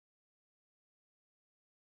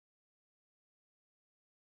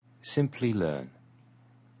Simplilearn.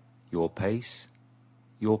 Your pace,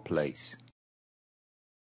 your place.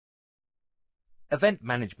 Event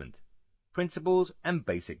management, principles and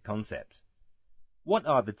basic concepts. What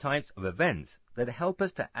are the types of events that help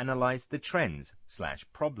us to analyze the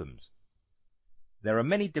trends/problems? There are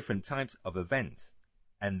many different types of events,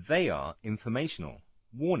 and they are informational,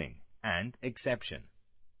 warning, and exception.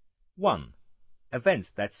 1.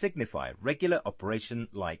 Events that signify regular operation,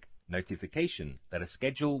 like notification that a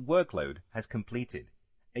scheduled workload has completed,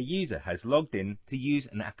 a user has logged in to use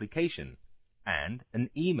an application, and an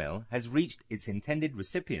email has reached its intended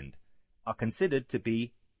recipient, are considered to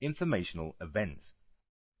be informational events.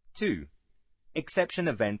 2. Exception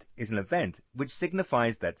event is an event which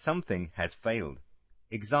signifies that something has failed.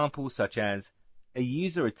 Examples such as a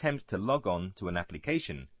user attempts to log on to an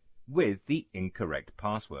application with the incorrect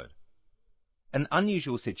password. An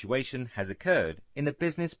unusual situation has occurred in a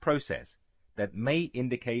business process that may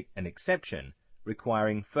indicate an exception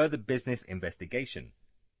requiring further business investigation.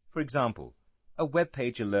 For example, a web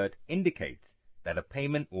page alert indicates that a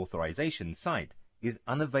payment authorization site is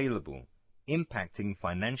unavailable, impacting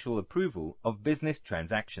financial approval of business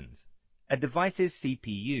transactions. A device's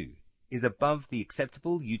CPU is above the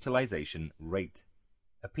acceptable utilization rate.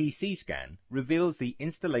 A PC scan reveals the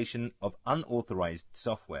installation of unauthorized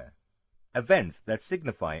software. Events that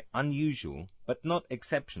signify unusual but not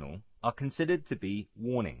exceptional are considered to be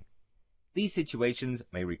warning. These situations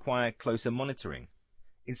may require closer monitoring.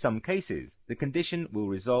 In some cases, the condition will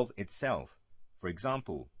resolve itself. For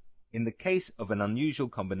example, in the case of an unusual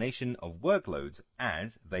combination of workloads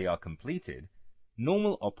as they are completed,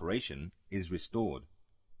 normal operation is restored.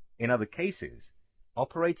 In other cases,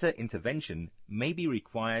 operator intervention may be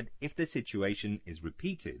required if the situation is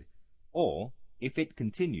repeated or if it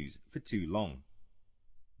continues for too long.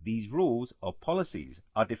 These rules or policies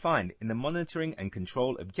are defined in the monitoring and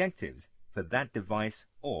control objectives for that device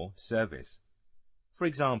or service. For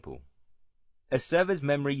example, a server's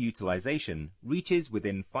memory utilization reaches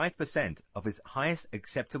within 5% of its highest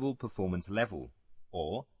acceptable performance level,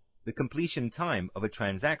 or the completion time of a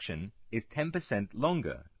transaction is 10%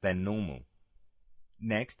 longer than normal.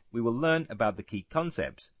 Next, we will learn about the key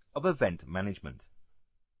concepts of event management.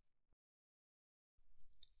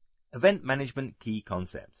 Event management key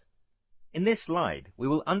concepts. In this slide, we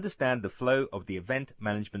will understand the flow of the event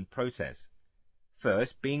management process,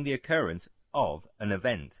 first being the occurrence of an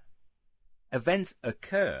event. Events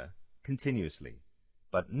occur continuously,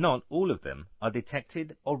 but not all of them are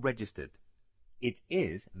detected or registered. It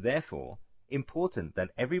is, therefore, important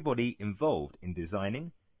that everybody involved in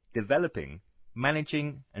designing, developing,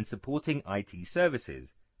 managing, and supporting IT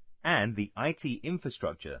services and the IT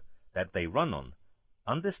infrastructure that they run on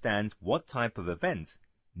understands what type of events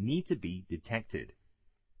need to be detected.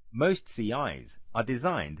 Most CIs are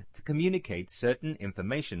designed to communicate certain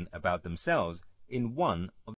information about themselves in one of